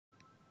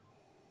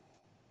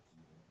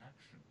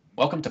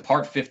welcome to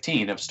part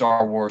 15 of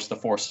Star Wars: The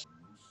Force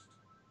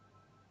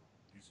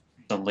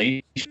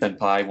Unleashed.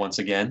 Senpai once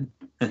again.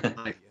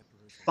 I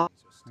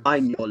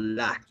find your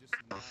lack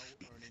of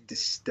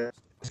disturbing.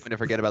 I'm gonna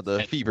forget about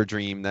the fever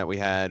dream that we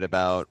had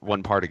about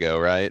one part ago,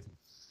 right?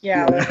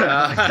 Yeah.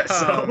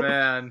 So- Oh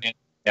man.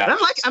 Yeah, And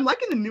I'm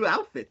liking the new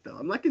outfit though.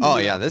 I'm liking. The Oh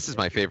new yeah, outfit. this is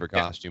my favorite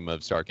costume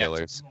of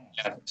Starkillers.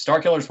 yeah.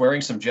 Starkiller's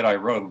wearing some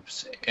Jedi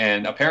robes,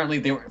 and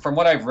apparently, from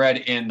what I've read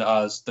in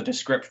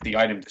the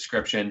item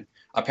description,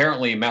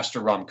 apparently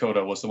Master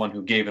Ramkoda was the one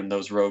who gave him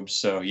those robes.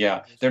 So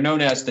yeah, they're known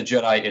as the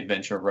Jedi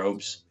Adventure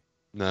robes.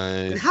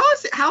 And Nice.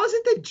 how is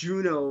it that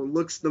Juno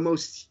looks the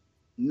most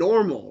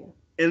normal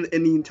in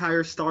the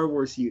entire Star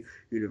Wars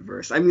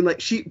universe? I mean, like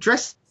she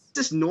dresses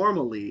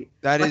normally.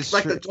 That like, is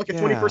like, true. a, like a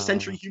 21st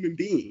century human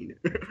being.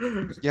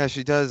 Yeah,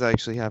 she does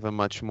actually have a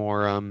much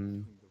more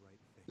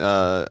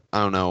I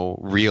don't know,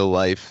 real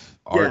life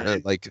art, Yeah.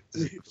 like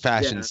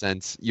fashion Yeah.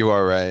 sense. You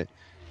are right.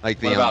 Like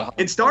the What about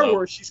In Star Solo?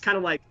 Wars, she's kind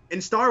of like in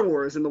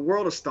the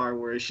world of Star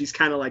Wars, she's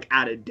kind of like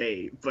out of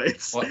date. But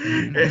it's, What?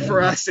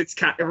 for us, it's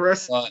kind of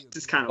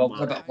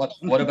Well,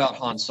 what about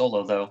Han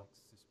Solo though?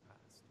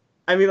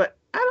 I mean, like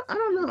I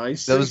don't know.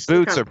 those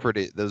boots are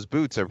pretty. Those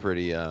boots are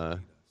pretty.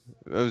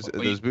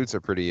 Those boots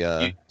are pretty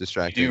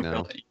distracting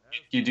now.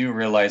 You do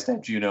realize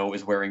that Juno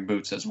is wearing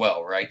boots as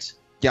well, right?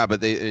 Yeah,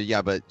 but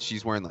but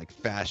she's wearing like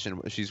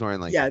fashion. She's wearing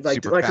like like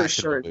super like her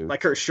fashionable shirt, boots.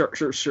 like her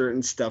shirt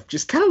and stuff.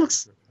 Just kind of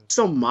looks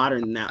so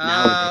modern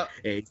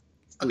nowadays.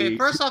 Okay,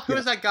 first off, who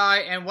is that guy,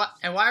 and why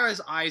are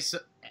his eyes?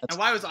 And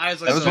why was eyes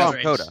look That was so Ron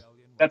strange? Coda.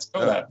 That's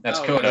Coda. That's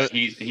Oh, Coda.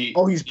 okay. He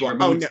Oh, he's he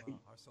blind. Oh, removed- no.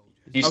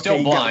 He's Okay, still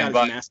he got blind, his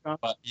but mask off.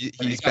 He's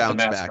he's got the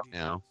bounced mask back on.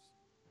 now.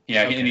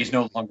 yeah, Okay. and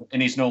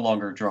he's no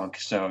longer drunk.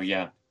 So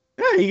yeah.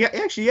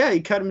 Yeah,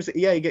 he cut him.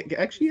 Yeah, he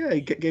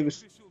gave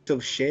himself a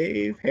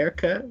shave,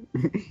 haircut.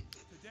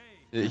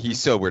 He's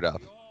sobered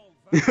up.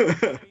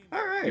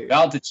 All right.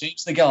 Vowed to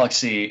change the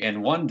galaxy,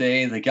 and one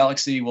day the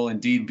galaxy will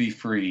indeed be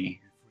free.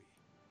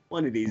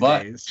 One of these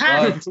But- days.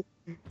 but-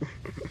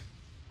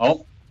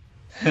 Oh.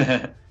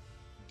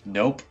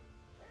 Nope.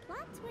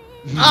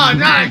 Oh,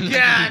 not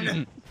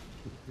again!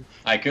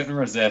 I couldn't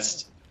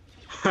resist.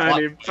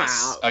 Honey Plot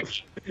pop.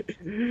 twist.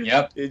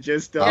 Yep. It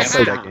just I'll does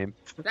play that not. game.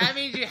 That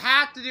means you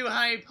have to do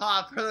Honey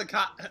Pop for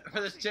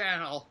for this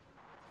channel.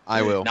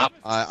 I will. Not-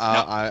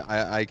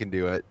 I can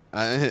do it.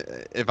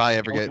 If I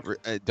ever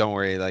get, don't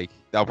worry. Like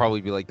that'll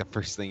probably be like the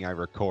first thing I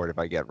record if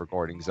I get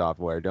recording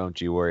software. Don't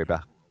you worry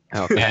about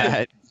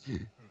that.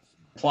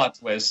 Plot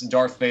twist: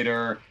 Darth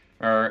Vader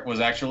was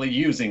actually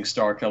using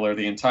Starkiller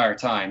the entire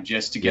time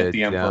just to get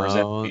the Emperor's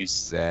don't enemies.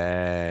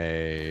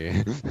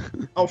 say.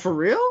 Oh, for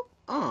real?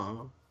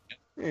 Oh,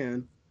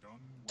 man.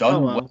 Done Oh,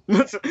 well. well.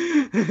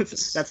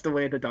 That's the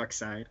way of the dark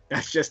side.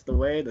 That's just the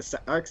way the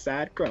dark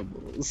side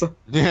crumbles.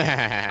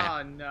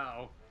 Oh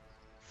no.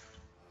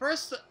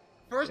 First Yeah,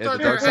 Darth the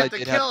Vader dark had side to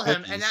did kill have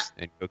him, and cookies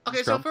that. and cookies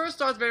Okay, so from- first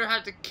Darth Vader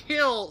had to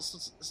kill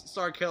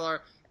Starkiller,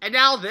 and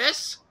now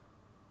this.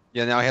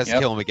 yeah, now he has to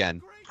Yep. kill him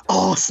again.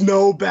 Oh,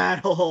 snow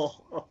battle.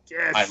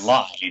 Yes. I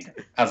lied,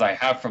 as I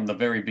have from the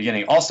very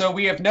beginning. Also,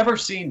 we have never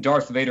seen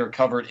Darth Vader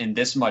covered in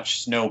this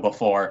much snow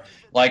before.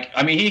 Like,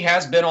 I mean, he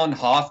has been on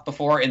Hoth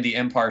before in The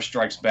Empire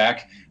Strikes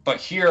Back, but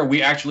here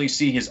we actually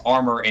see his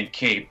armor and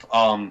cape,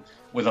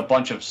 with a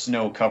bunch of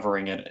snow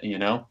covering it. You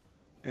know?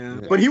 Yeah.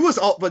 But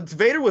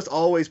Vader was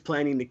always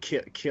planning to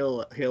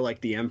kill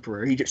like the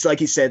Emperor. He just like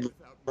he said,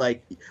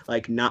 like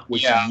not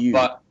with Yeah, you.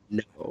 but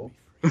No.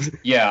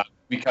 yeah,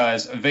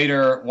 because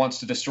Vader wants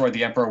to destroy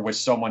the Emperor with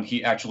someone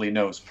he actually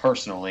knows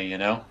personally. You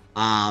know?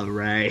 Ah,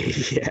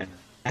 right. Yeah.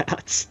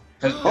 That's...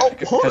 'Cause- Oh,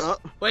 hold 'cause-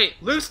 up. Wait,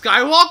 Luke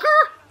Skywalker?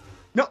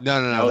 No,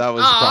 that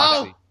was Oh.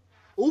 Proxy.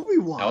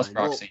 Obi-Wan. That was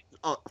Proxy.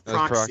 Well, That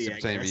was Proxy I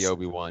pretending to be guess.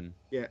 Obi-Wan.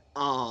 Yeah.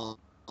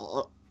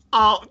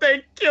 Oh,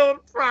 they killed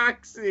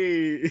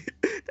Proxy.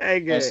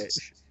 Dang it.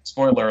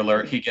 Spoiler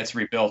alert: he gets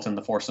rebuilt in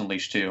The Force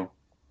Unleashed 2.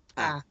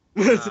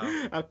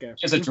 Okay.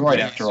 He's a droid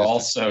after all,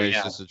 so he's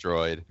yeah. just a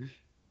droid.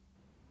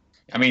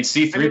 I mean,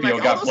 C-3PO like, all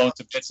got those- blown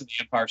to bits in The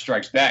Empire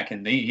Strikes Back,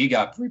 and he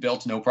got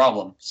rebuilt no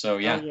problem. So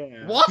yeah. Oh,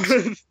 yeah. What?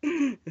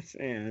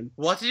 Man.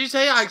 What did you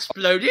say? I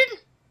exploded?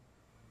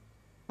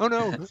 Oh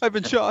no, I've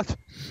been shot.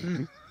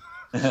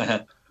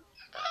 I'm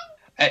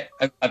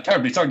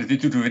terribly sorry to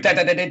do it.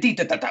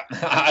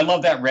 I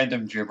love that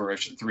random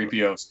gibberish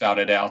 3PO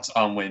spouted out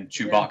when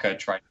Chewbacca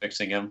tried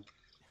fixing him.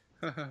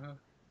 Then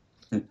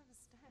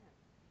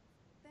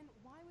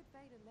why would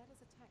Vader let us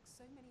attack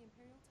so many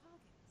Imperial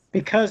targets?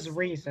 Because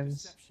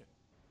reasons.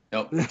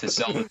 Nope, to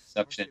sell the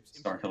deception,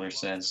 Starkiller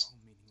says.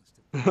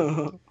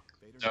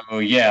 So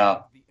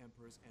yeah,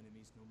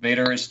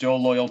 Vader is still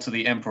loyal to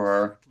the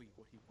Emperor.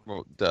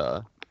 Well,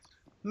 duh.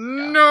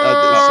 No.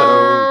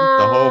 So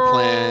the whole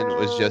plan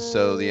was just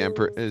so the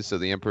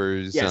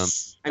emperor's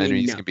Yes. I mean,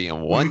 enemies no. can be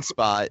in one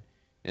spot,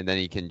 and then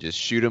he can just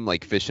shoot them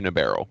like fish in a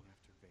barrel.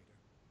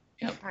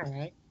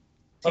 Alright.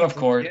 But of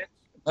course,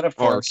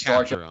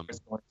 capture Starkiller 'em. is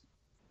going.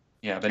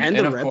 Yeah, but And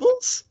the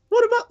Rebels?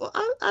 What about?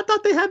 I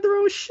thought they had their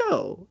own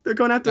show. They're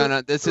going after.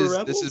 No, this the is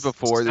Rebels?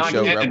 before the It's show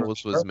not yet.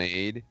 Rebels was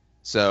made.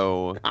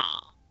 So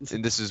Ah.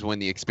 and this is when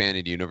the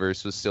expanded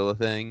universe was still a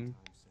thing.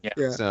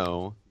 Yeah.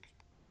 So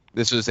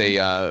this was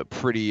a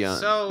pretty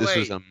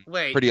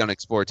wait. pretty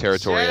unexplored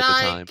territory at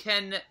the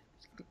time.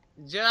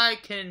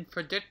 Jedi can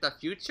predict the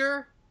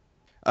future?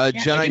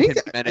 Jedi can I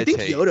think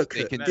meditate. Yoda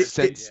They could. can Did-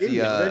 sense did the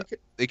Yoda-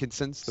 they can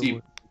sense the See-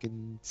 wo- they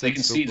can They sense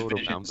can see the the world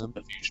around visions them. of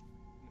the future.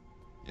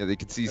 Yeah, they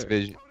can see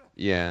vision.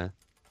 Yeah.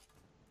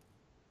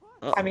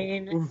 I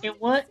mean, it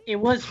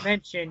was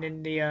mentioned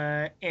in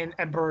the in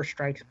Emperor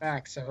Strikes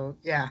Back, so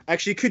yeah.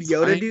 Actually, could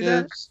Yoda do Kind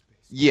that? of.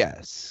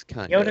 Yes,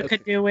 kind Yoda of.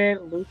 could do it.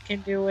 Luke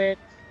can do it.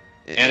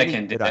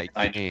 Anakin did I it,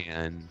 I know.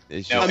 can.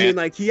 It's No, I just, mean,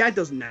 like he had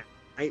those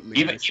nightmares.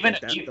 Even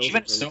but those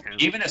even don't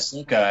count. even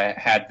Ahsoka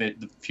had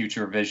the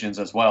future visions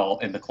as well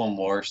in the Clone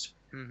Wars.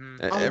 Mm-hmm.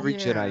 Oh, every yeah.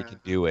 Jedi can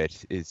do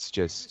it. It's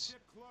just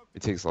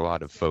it takes a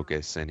lot of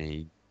focus and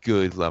a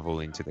good level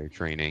into their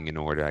training in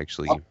order to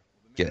actually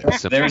get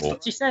a There's simple.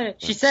 She said it.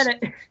 She said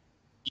it.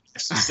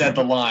 She said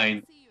the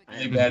line.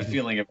 Really bad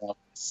feeling about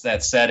this.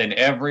 That's said in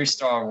every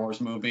Star Wars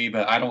movie,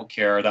 but I don't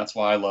care. That's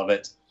why I love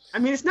it. I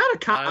mean, it's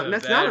not I have a a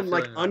that's bad not a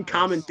like feeling about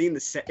uncommon this. thing to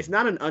say. It's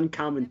not an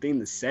uncommon thing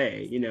to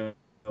say. You know,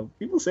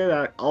 people say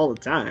that all the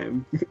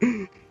time.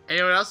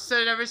 Anyone else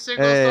said in every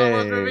single Star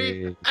Wars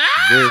movie? Hey,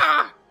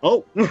 Ah!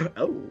 Oh,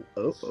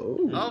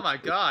 Oh my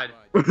god.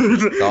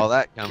 all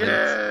that coming.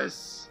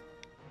 Yes!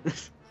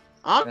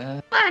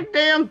 Oh,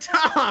 damn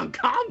Tom,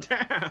 calm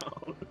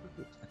down.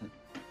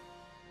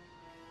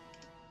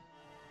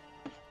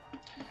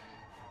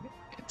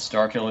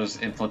 Starkiller's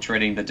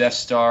infiltrating the Death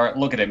Star.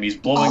 Look at him. He's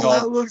blowing Oh,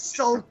 that all. looks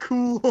so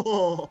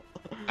cool.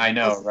 I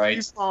know, That's right?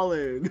 He's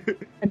falling.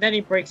 And then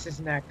he breaks his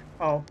neck.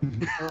 Oh.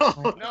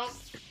 Nope.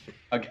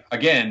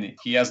 Again,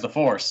 he has the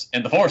Force,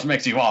 and the Force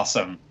makes you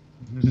awesome.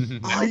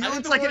 Oh, he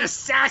looks like an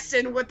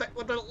assassin with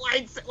a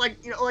lights, like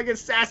like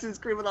Assassin's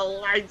Creed with a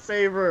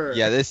lightsaber.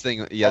 Yeah, this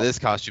thing. Yeah, this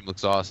costume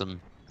looks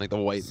awesome. Like the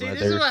white See, this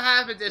is leather. what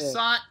happens. It's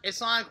Yeah.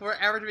 Sonic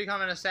forever to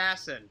become an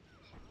assassin.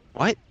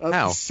 What? That's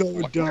How? so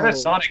Where dope.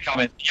 does Sonic come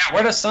in? Yeah,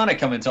 where does Sonic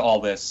come into all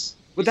this?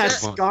 With that He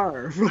said-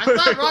 scarf. I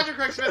thought Roger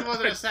Craig Smith was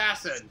an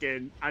assassin.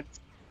 Skin.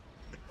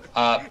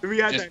 Uh, If we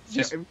had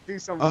Just- that, if we do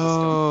something with the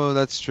Oh,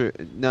 that's true.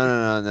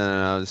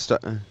 No.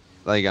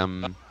 Like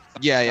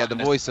yeah. The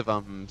voice of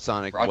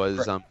Sonic Roger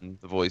was Craig.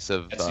 the voice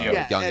of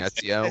Ezio. young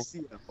Ezio.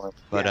 Ezio.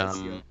 But Yeah,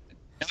 Ezio.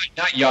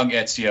 not young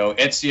Ezio.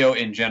 Ezio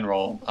in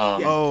general.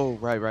 Oh,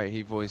 right.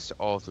 He voiced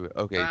all through it.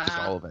 Okay, just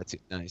Uh-huh. all of Ezio.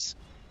 Nice.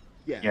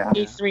 Yeah.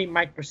 E3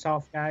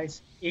 Microsoft,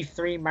 guys.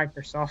 E3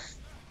 Microsoft.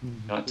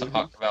 Not to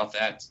talk about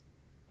that.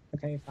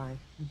 Okay, fine.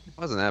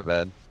 Wasn't that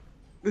bad.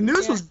 The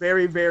news Yeah. was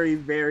very, very,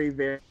 very,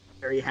 very,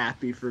 very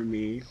happy for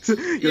me. You'll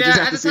Yeah, just have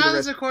at to the see the time of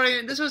this rest.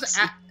 recording, this was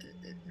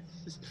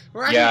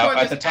we're actually Yeah,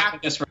 recording at the this time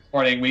of this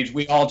recording,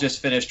 we all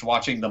just finished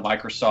watching the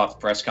Microsoft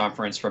press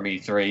conference from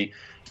E3,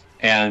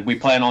 and we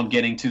plan on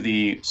getting to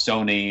the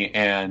Sony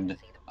and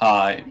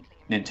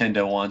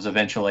Nintendo ones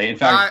eventually. In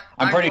fact,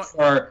 I'm pretty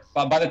sure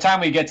by the time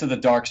we get to the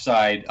Dark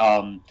Side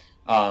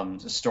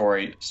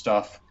story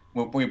stuff,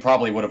 we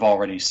probably would have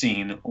already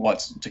seen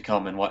what's to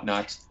come and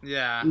whatnot.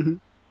 Yeah.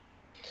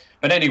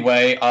 But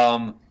anyway,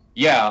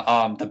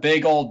 the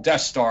big old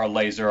Death Star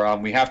laser,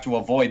 we have to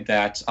avoid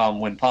that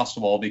when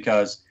possible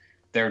because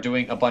they're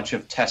doing a bunch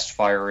of test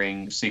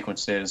firing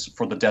sequences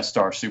for the Death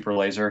Star super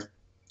laser.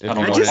 If I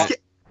don't you know I just what- get,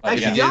 but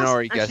actually, you yeah. didn't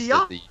already guess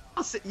actually,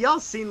 that the y'all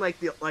seen like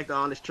the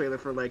honest trailer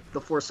for like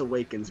The Force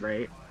Awakens,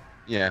 right?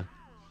 yeah.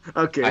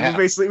 Okay, I well, have.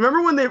 basically,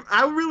 remember when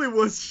I really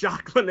was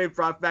shocked when they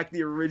brought back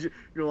the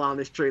original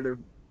honest trailer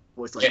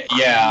voice, like,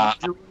 Yeah.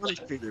 "I love your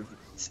honest trailer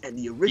voice, and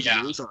the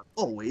originals are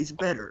always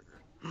better.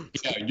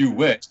 Yeah, you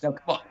wish. Now,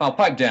 come on, I'll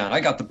pipe down.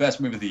 I got the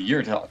best movie of the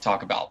year to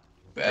talk about.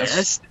 Best.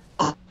 Yes?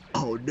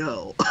 Oh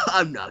no,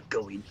 I'm not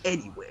going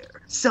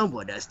anywhere.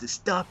 Someone has to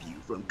stop you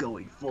from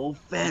going full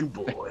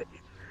fanboy.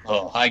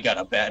 Oh, I got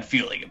a bad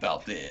feeling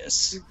about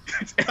this.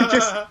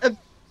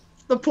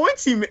 The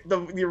points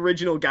the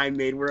original guy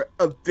made were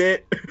a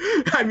bit.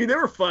 I mean, they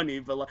were funny,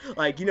 but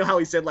like you know how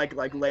he said like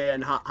Leia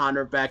and Han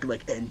are back,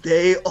 like, and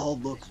they all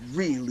look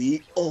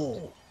really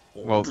old.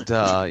 Well,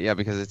 duh. Yeah,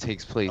 because it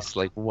takes place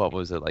like what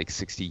was it, like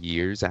 60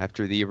 years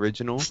after the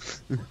original?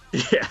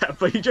 Yeah,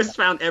 but he just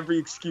found every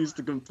excuse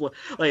to complain.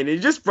 Like, and he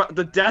just brought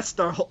the Death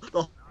Star,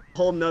 the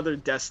whole nother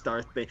Death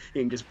Star thing,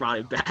 and just brought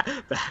it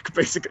back.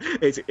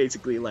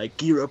 Basically, like,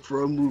 gear up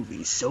for a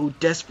movie so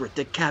desperate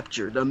to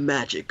capture the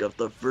magic of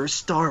the first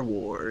Star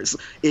Wars.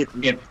 It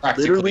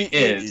practically literally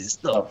is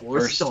the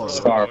first first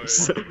Star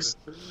Wars.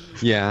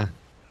 Yeah.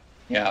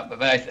 Yeah,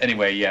 but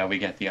anyway, yeah, we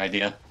get the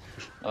idea.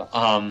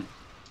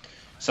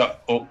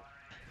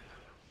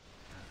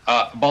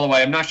 By the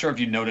way, I'm not sure if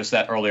you noticed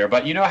that earlier,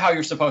 but you know how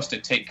you're supposed to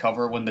take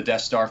cover when the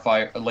Death Star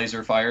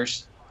laser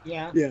fires?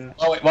 Yeah. Yeah.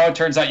 Well, it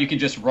turns out you can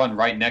just run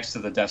right next to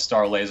the Death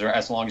Star laser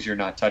as long as you're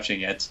not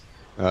touching it.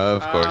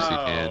 Of course you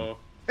Oh. can.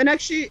 And I'm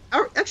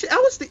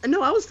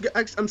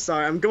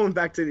sorry, I'm going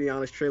back to the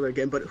honest trailer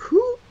again, but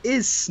who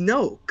is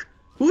Snoke?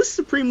 Who's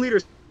Supreme Leader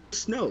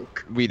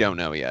Snoke? We don't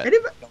know yet.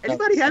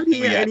 Anybody have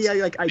any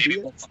like Maybe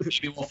ideas?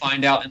 we'll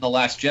find out in The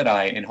Last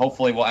Jedi, and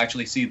hopefully we'll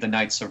actually see the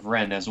Knights of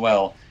Ren as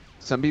well.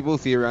 Some people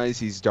theorize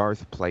he's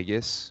Darth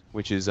Plagueis,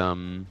 which was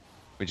one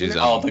that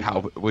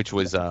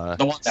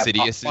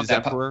Sidious's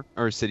that emperor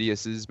or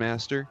Sidious's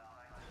master.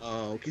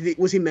 Oh,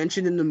 was he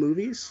mentioned in the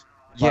movies?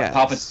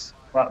 Yes.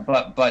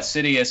 But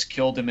Sidious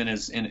killed him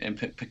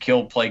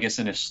killed Plagueis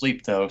in his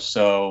sleep though,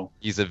 so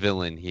He's a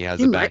villain. He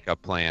has a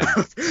backup plan.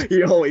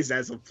 He always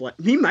has a plan.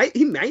 He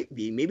might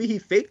be. Maybe he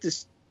faked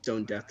his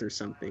own death or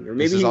something, or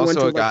maybe This is he went also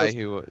to a guy like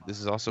who. This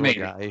is also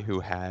Maybe. a guy who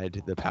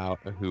had the power,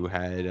 who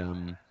had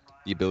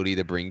the ability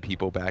to bring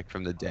people back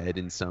from the dead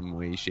in some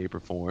way, shape,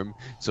 or form.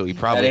 So he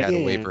probably had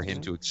a way for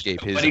him to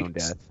escape his own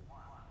death.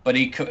 But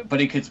he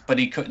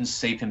couldn't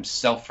save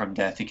himself from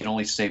death. He can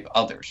only save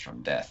others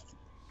from death.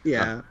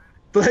 Yeah.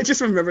 But I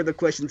just remember the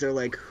questions are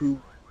like, who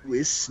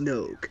is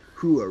Snoke?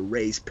 Who are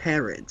Rey's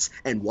parents?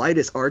 And why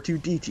does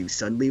R2-D2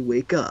 suddenly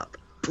wake up?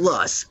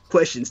 Plus,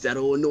 questions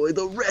that'll annoy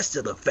the rest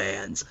of the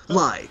fans,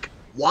 like,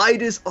 why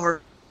does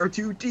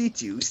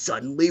R2-D2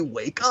 suddenly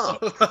wake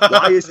up?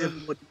 Why is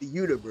everyone in the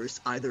universe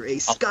either a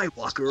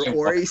Skywalker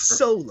or a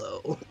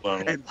Solo?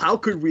 And how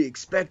could we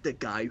expect a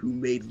guy who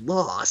made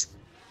Lost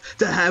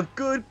to have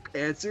good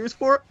answers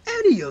for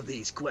any of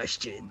these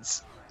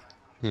questions?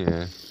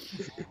 Yeah.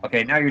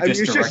 Okay, now you're I mean,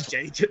 just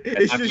JJ.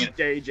 It's just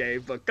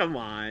JJ, but come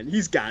on,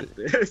 he's got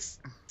this.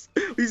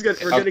 We're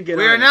gonna get.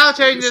 We are now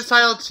changing this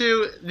title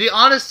to the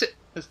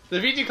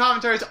VG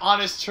Commentary's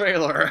Honest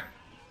Trailer.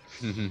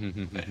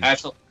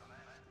 Actually,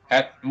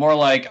 more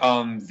like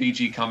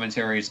VG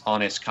Commentary's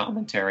Honest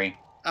Commentary.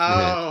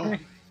 Oh.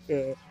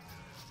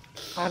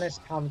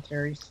 Honest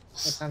commentaries. That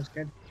sounds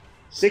good.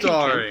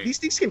 These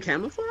things can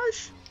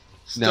camouflage?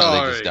 No,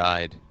 they just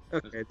died.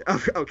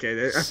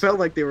 Okay. I felt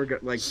like they were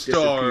It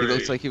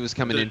looks like he was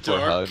coming in for a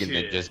hug and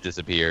then just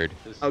disappeared.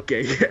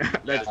 Okay, yeah,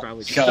 that's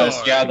probably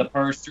because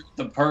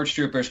the purge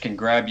troopers can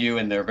grab you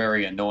and they're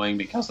very annoying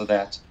because of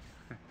that.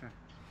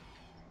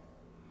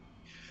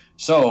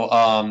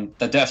 So,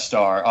 the Death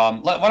Star.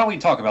 Why don't we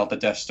talk about the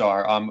Death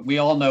Star? We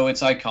all know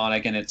it's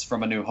iconic and it's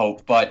from A New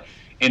Hope, but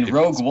in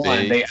Rogue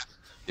One, it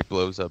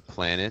blows up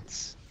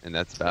planets. And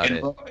that's about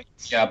it.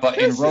 Yeah, but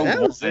in Rogue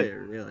One,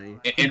 really.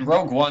 In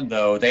Rogue One,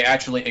 though, they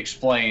actually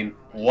explain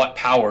what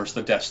powers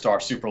the Death Star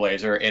super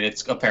laser, and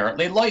it's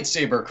apparently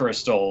lightsaber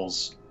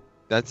crystals.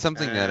 That's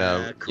something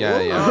that cool.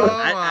 yeah. Oh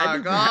my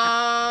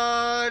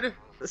god!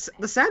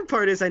 The sad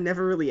part is I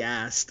never really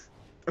asked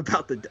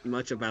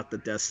much about the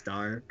Death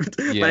Star.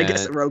 Yeah. But I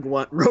guess Rogue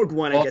One.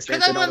 I guess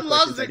because answered all the everyone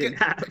loves questions I didn't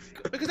have.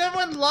 Because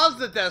everyone loves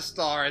the Death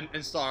Star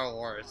in Star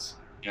Wars.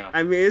 Yeah.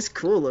 I mean, it's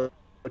cool.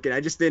 Okay,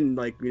 I just didn't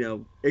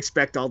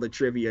expect all the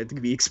trivia to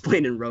be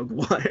explained in Rogue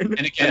One. And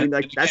again,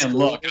 that's cool.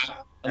 look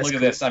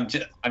at this. I'm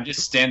just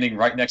standing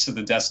right next to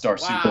the Death Star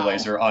super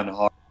laser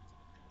unharmed.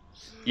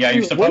 Yeah,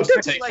 you're supposed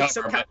to take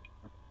cover.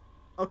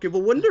 Okay, but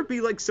wouldn't there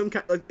be some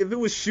kind if it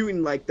was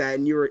shooting like that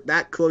and you were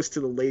that close to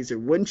the laser?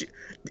 Wouldn't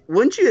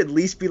you at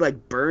least be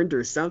burned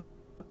or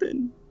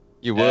something?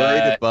 You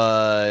would,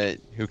 but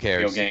who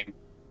cares? Video game.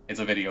 It's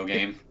a video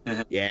game.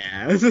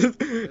 Yeah.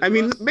 I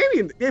mean,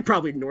 maybe they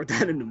probably ignored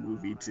that in the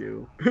movie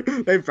too.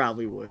 They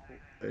probably would.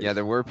 Yeah,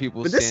 there were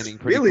people but standing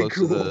pretty really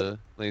close cool. to the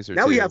laser.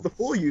 Now we have the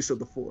full use of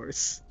the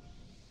Force.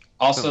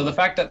 Also, the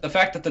fact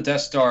that the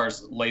Death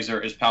Star's laser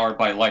is powered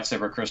by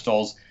lightsaber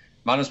crystals,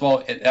 might as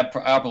well. That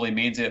probably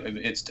means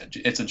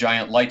it's a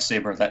giant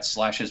lightsaber that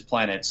slashes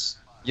planets.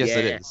 Yes, yeah.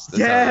 it is.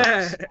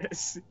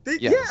 Yes. Yes.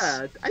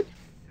 Yeah. I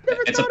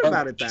never thought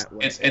about it that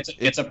way.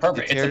 It's a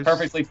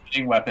perfectly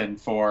fitting weapon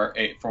for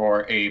a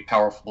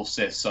powerful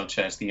Sith such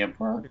as the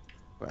Emperor.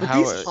 Look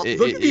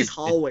at these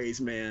hallways,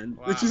 man.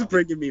 Wow. It's just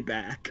bringing me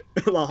back.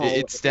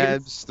 It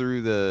stabs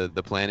through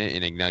the planet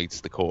and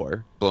ignites the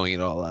core, blowing it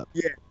all up.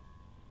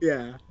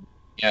 Yeah.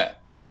 Yeah.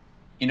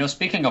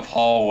 Speaking of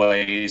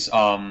hallways,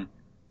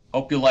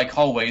 hope you like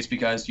hallways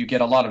because you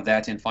get a lot of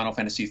that in Final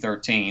Fantasy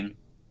 13.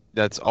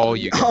 That's all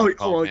you get in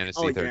Final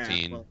Fantasy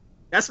 13. Yeah. Well,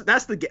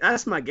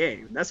 that's my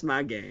game. That's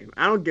my game.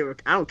 I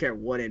don't care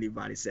what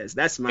anybody says.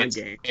 That's my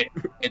game. I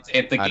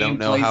don't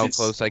know how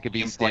close I could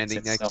be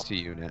standing next to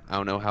you now. I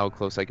don't know how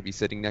close I could be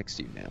sitting next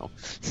to you now.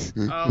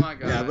 Oh my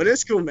god. Yeah, but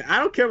it's cool, man. I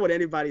don't care what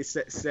anybody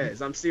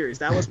says. I'm serious.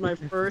 That was my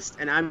first,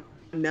 and I'm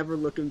never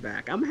looking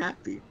back. I'm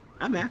happy.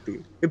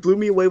 It blew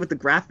me away with the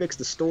graphics,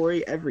 the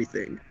story,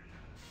 everything.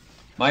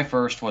 My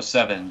first was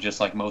 7,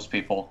 just like most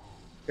people.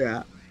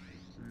 Yeah.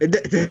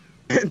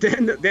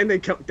 Then they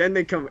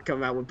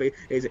come out with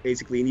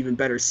basically an even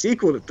better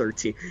sequel to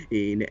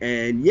 13,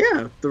 and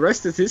yeah, the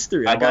rest is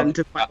history. I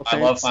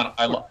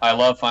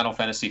love Final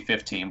Fantasy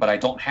 15, but I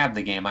don't have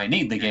the game. I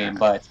need the game,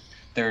 but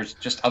there's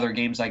just other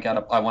games I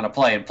want to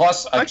play, and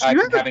plus I've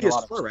been having a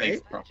lot of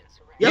space problems.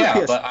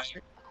 Yeah, but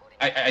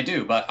I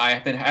do, but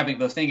I've been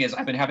having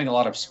a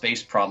lot of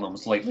space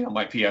problems lately on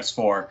my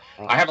PS4.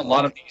 I have a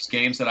lot of these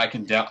games that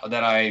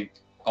I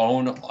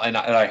own and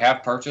I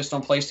have purchased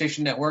on PlayStation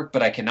Network,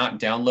 but I cannot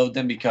download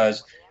them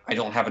because I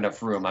don't have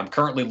enough room. I'm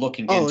currently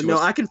looking into. Oh no,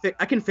 I can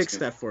fix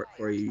that for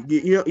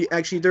you.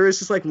 Actually, there is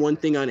just one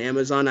thing on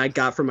Amazon I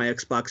got for my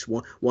Xbox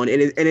One,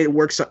 and it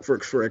works for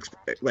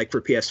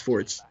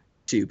PS4.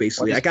 too.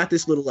 Basically, What is- I got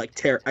this little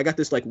I got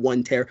this like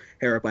 1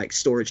 terabyte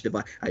storage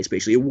device.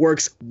 Basically, it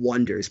works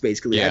wonders.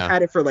 Basically, Yeah. I've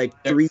had it for like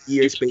 3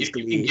 years. You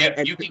Basically,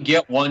 you can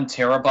get 1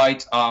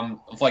 terabyte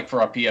like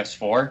for a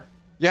PS4.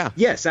 Yeah.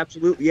 yes,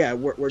 absolutely, yeah,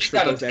 works for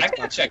both I gotta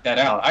Xbox. check that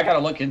out. I gotta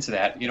look into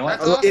that. You know what?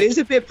 That's awesome. It is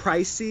a bit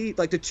pricey.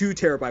 Like the 2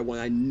 terabyte one,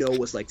 I know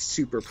was like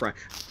super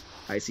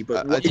pricey,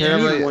 but A if you need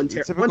terabyte, one the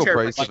terabyte, typical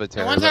price of a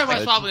The 1 terabyte's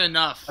terabyte. probably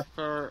enough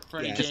for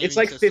any yeah, gaming it's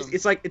like system.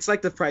 it's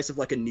like the price of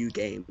like a new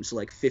game, so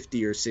like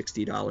 $50 or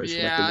 $60.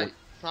 Yeah, For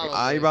probably.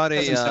 I bought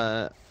Doesn't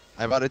a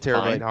terabyte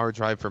fine. hard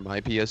drive for my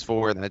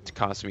PS4, and that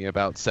cost me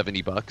about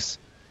 $70.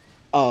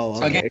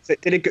 oh, okay.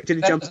 Did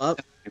it jump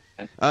up?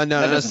 No, That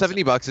no, doesn't-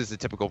 $70 is the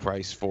typical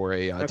price for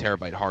a Okay.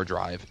 terabyte hard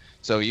drive.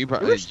 So you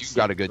Where's you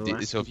got a good the deal.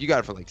 last So if you got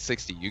it for like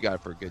 60, you got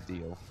it for a good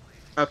deal.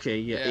 Okay,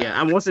 yeah. Yeah.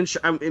 I wasn't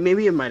sure.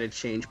 Maybe it might have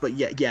changed, but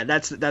yeah,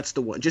 that's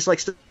the one. Just like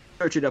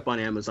search it up on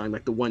Amazon,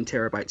 like the 1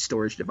 terabyte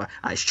storage device.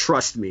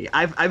 Trust me,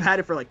 I've had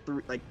it for like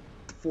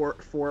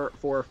four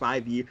or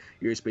 5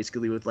 years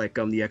basically with like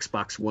the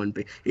Xbox One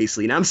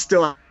basically, and I'm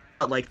still at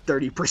like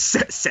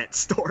 30%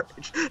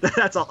 storage.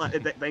 That's all.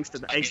 Thanks to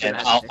the. And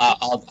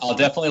I'll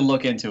definitely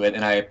look into it,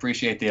 and I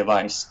appreciate the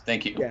advice.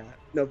 Thank you. Yeah,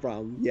 no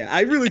problem. Yeah,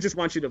 I really just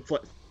want you to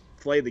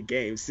play the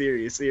game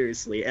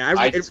seriously. And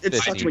it sucks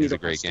 15 when you is a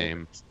don't great have storage.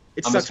 game.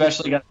 It I'm sucks when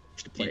especially you gonna don't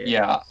have to play it.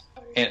 yeah,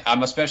 and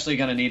I'm especially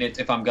gonna need it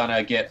if I'm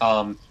gonna get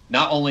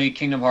not only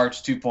Kingdom Hearts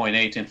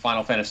 2.8 and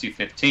Final Fantasy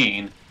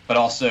 15, but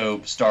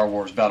also Star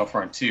Wars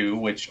Battlefront 2,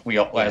 which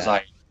as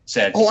I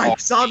said. Oh, I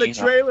saw the already,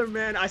 trailer,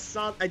 man. I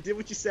did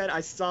what you said.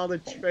 I saw the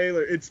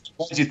trailer. It's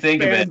What did you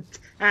think of it?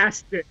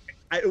 fantastic.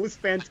 It was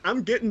fantastic.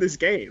 I'm getting this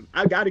game.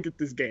 I gotta get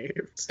this game.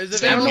 Is it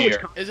Same available?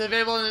 here. Is it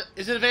available?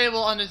 Is it available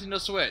on Nintendo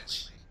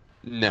Switch?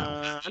 No.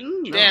 I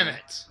don't know. Damn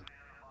it!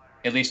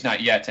 At least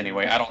not yet,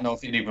 anyway. I don't know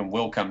if it even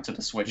will come to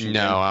the Switch. again.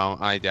 No,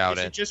 I doubt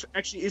Is it it. just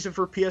actually? Is it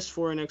for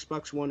PS4 and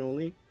Xbox One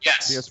only?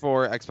 Yes.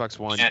 PS4, Xbox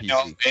One, and, PC.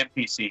 no, and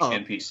PC. Oh.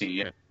 And PC.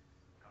 Yeah.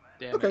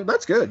 Damn Okay, it!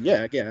 that's good.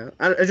 Yeah.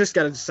 I just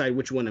gotta decide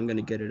which one I'm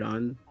gonna get it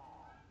on.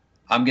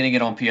 I'm getting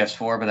it on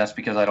PS4, but that's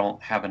because I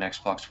don't have an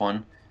Xbox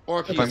One.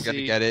 Or PC. If I'm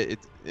gonna get it,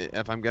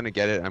 if I'm gonna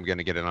get it, I'm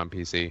gonna get it on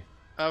PC.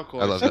 Of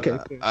course. I love Okay,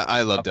 that. cool.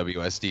 I love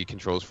WSD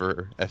controls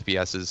for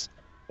FPSs.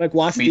 Like Me,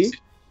 WASD.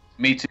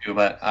 me too,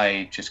 but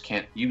I just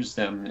can't use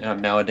them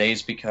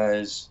nowadays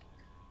because,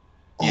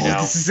 you Oh,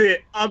 know, this is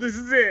it. Oh, this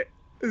is it.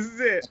 This is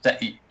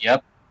it.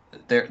 yep.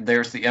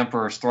 There's the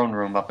Emperor's throne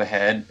room up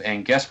ahead,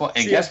 and guess what?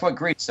 And See, guess what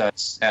greets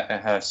us at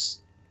us?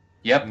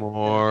 Yep.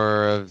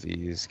 More of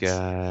these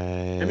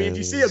guys. I mean, if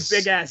you see a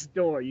big ass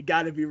door, you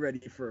gotta be ready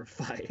for a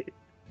fight.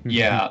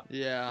 Yeah.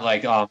 Yeah.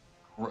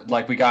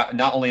 Like we got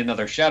not only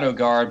another Shadow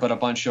Guard, but a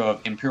bunch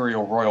of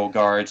Imperial Royal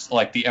Guards,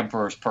 like the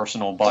Emperor's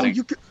personal Oh, body.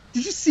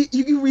 did you see?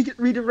 You can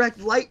redirect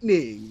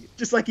lightning,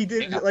 just like he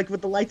did, Yeah. like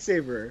with the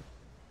lightsaber.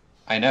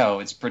 I know,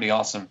 it's pretty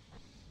awesome.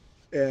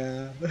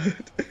 Yeah.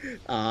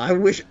 I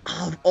wish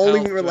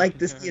only we were like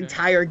this the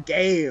entire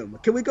game.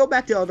 Can we go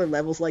back to other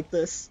levels like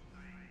this?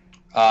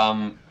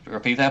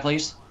 Repeat that,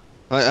 please.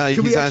 Can we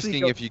He's actually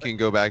asking go- if you can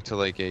go back to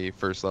like a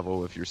first level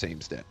with your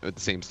with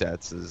the same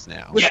stats as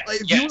now. With,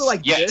 Yes, if you were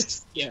like yes.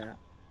 this, yeah.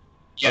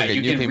 Yeah, okay,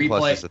 you New can Game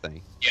Plus replay. is the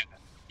thing.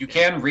 You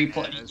can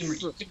replay. Yes.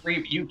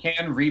 You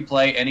can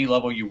replay any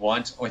level you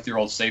want with your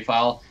old save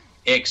file,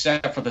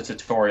 except for the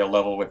tutorial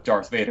level with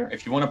Darth Vader.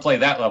 If you want to play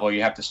that level,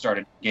 you have to start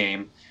a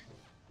game.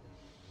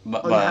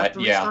 But, Oh, you have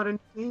to yeah, restart a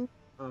game?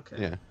 Okay.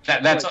 Yeah.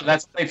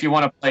 that's if you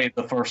want to play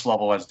the first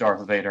level as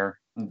Darth Vader,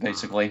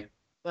 basically.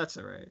 That's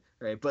alright.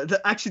 Right, but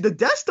actually, the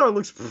Death Star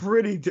looks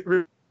pretty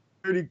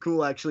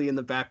cool actually in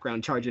the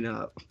background, charging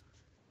up.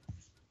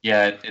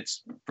 Yeah,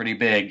 it's pretty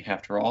big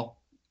after all.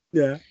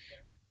 Yeah.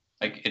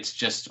 Like it's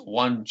just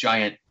one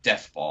giant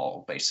death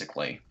ball,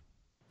 basically.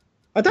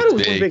 I thought it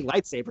was big. one big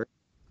lightsaber.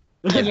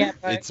 Yeah,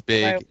 but It's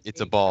big. I-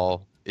 It's a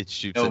ball. It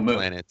shoots No, at moon.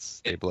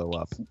 planets. They blow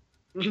up.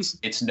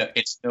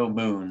 It's no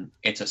moon.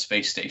 It's a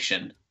space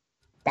station.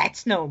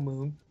 That's no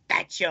moon.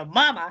 That's your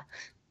mama.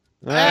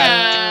 Oh.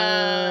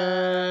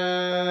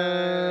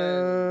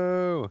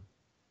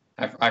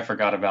 I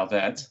forgot about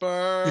that.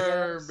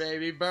 Burn, Yes.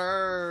 baby,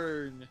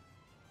 burn.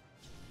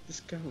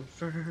 Just go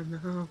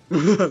inferno.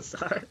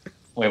 Sorry.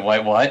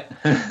 Wait, what?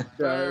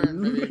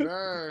 Burn, baby,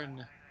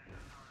 burn.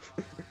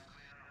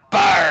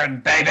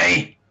 Burn,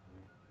 baby!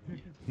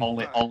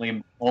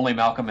 Only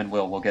Malcolm and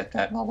Will get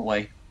that all the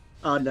way.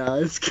 Oh no,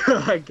 it's good.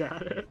 I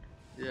got it.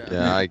 Yeah.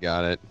 Yeah, I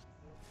got it.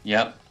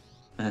 Yep.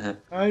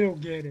 I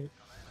don't get it.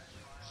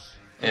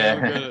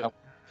 Yeah.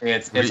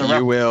 It's a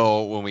You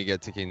will when we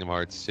get to Kingdom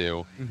Hearts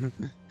 2.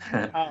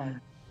 Oh,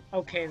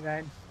 okay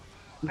then.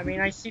 I mean,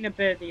 I've seen a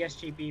bit of the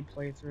SGB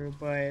playthrough,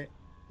 but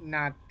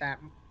not that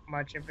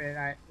much of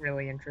it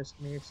really interests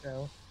me.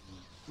 So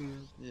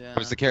Yeah.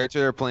 Was the character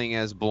they're playing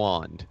as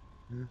blonde?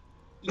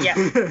 yeah,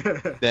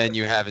 Then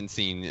you haven't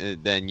seen.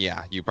 Then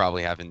yeah, you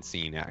probably haven't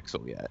seen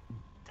Axel yet.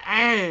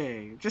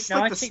 Dang, just No,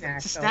 like I've seen the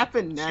Axel.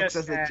 snapping It's necks just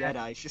as a that-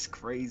 Jedi is just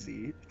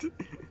crazy.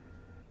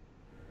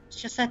 it's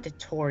just that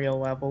tutorial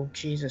level.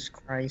 Jesus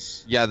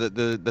Christ. Yeah,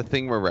 the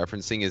thing we're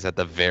referencing is at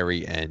the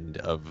very end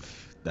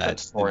of that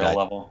tutorial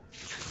level.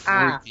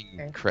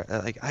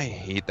 Freaking like I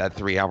hate that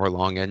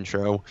 3-hour-long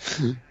intro.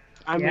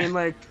 I mean,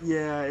 like,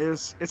 yeah,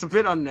 it's a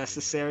bit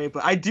unnecessary,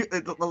 but I do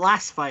the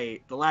last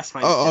fight.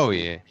 Oh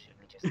yeah.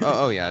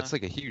 Oh yeah, it's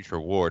like a huge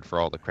reward for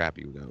all the crap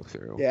you go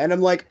through. Yeah, and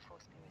I'm like,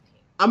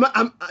 I thought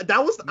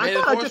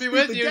I just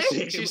beat the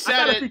game. She I said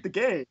thought I it. beat the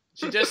game.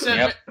 She just said.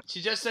 Yep.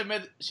 She just said.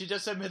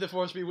 May the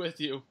force be with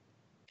you.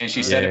 And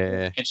she said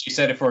it. And she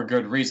said it for a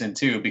good reason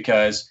too,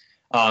 because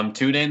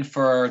tune in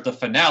for the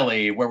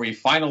finale where we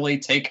finally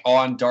take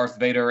on Darth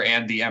Vader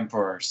and the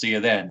Emperor. See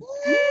you then.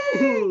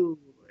 Ooh,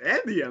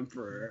 and the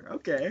Emperor.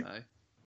 Okay. Aye.